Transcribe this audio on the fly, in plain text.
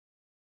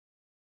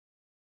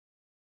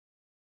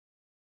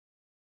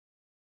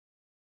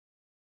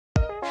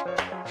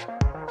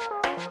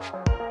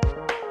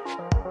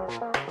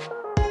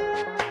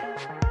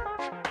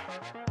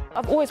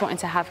I've always wanted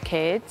to have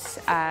kids,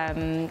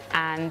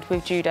 and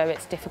with judo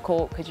it's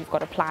difficult because you've got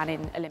to plan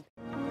in Olympics.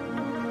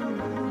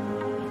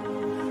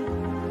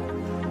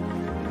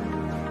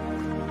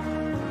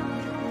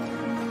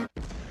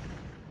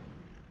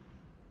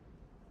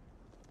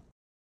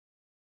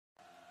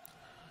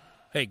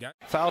 Hey, guys.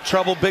 Foul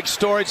trouble, big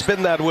story. It's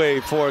been that way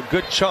for a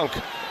good chunk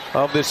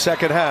of this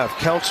second half.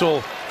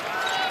 Council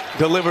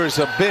delivers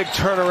a big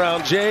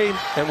turnaround, Jay,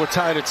 and we're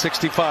tied at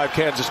 65,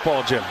 Kansas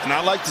ball, Jim. And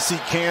I like to see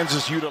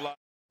Kansas utilize.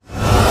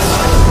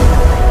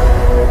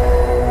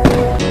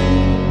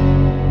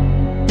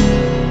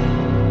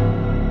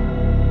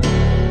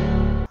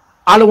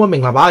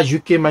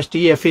 UK Match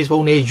ရဲ့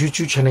Facebook နဲ့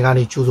YouTube channel က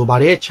နေကြိုဆိုပါ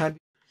ရစေ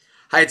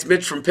Hi, it's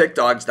Mitch from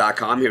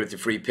PickDogs.com here with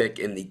your free pick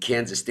in the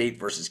Kansas State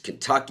versus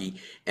Kentucky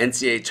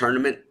NCAA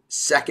tournament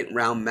second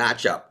round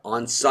matchup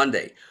on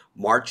Sunday,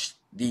 March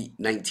the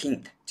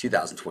 19th,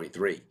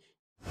 2023.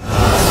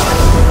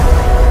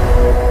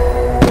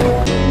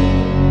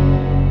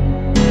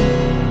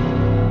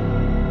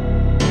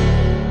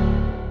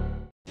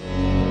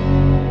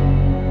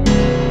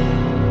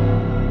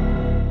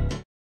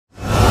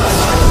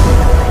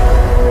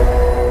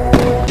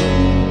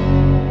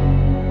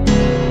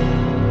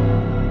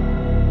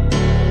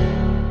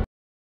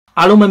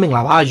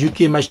 UK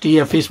Match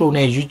ရဲ့ Facebook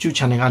နဲ့ YouTube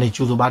channel ကနေ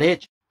ကြိုဆိုပါရ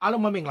စေအား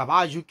လုံးပဲမင်္ဂလာပါ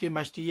UK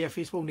Match ရဲ့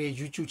Facebook နဲ့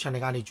YouTube channel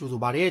ကနေကြိုဆို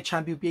ပါရစေချ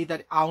န်ပီယံပြည်သ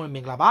က်အားလုံးမ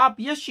င်္ဂလာပါ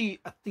PSG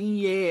အသင်း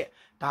ရဲ့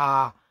ဒါ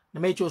န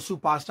မိတ်ချို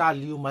Superstar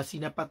Leo Messi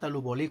နဲ့ပတ်သက်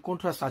လို့ပေါ့လေ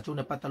contract စာချုပ်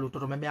နဲ့ပတ်သက်လို့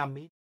တော်တော်များများ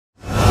မေး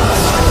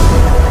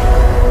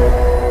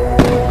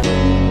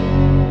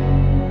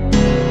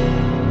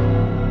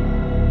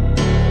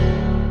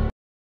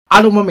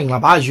အားလုံးပဲမင်္ဂလာ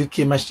ပါ UK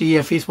Match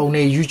ရဲ့ Facebook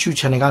နဲ့ YouTube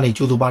channel ကနေ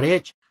ကြိုဆိုပါရ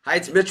စေ Hi,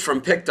 it's Mitch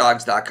from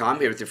PickDogs.com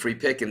here with your free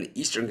pick in the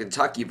Eastern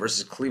Kentucky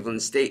versus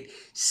Cleveland State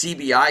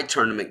CBI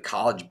Tournament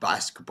College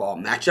Basketball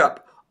matchup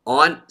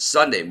on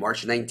Sunday,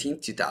 March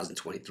 19th,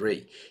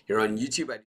 2023. Here on YouTube.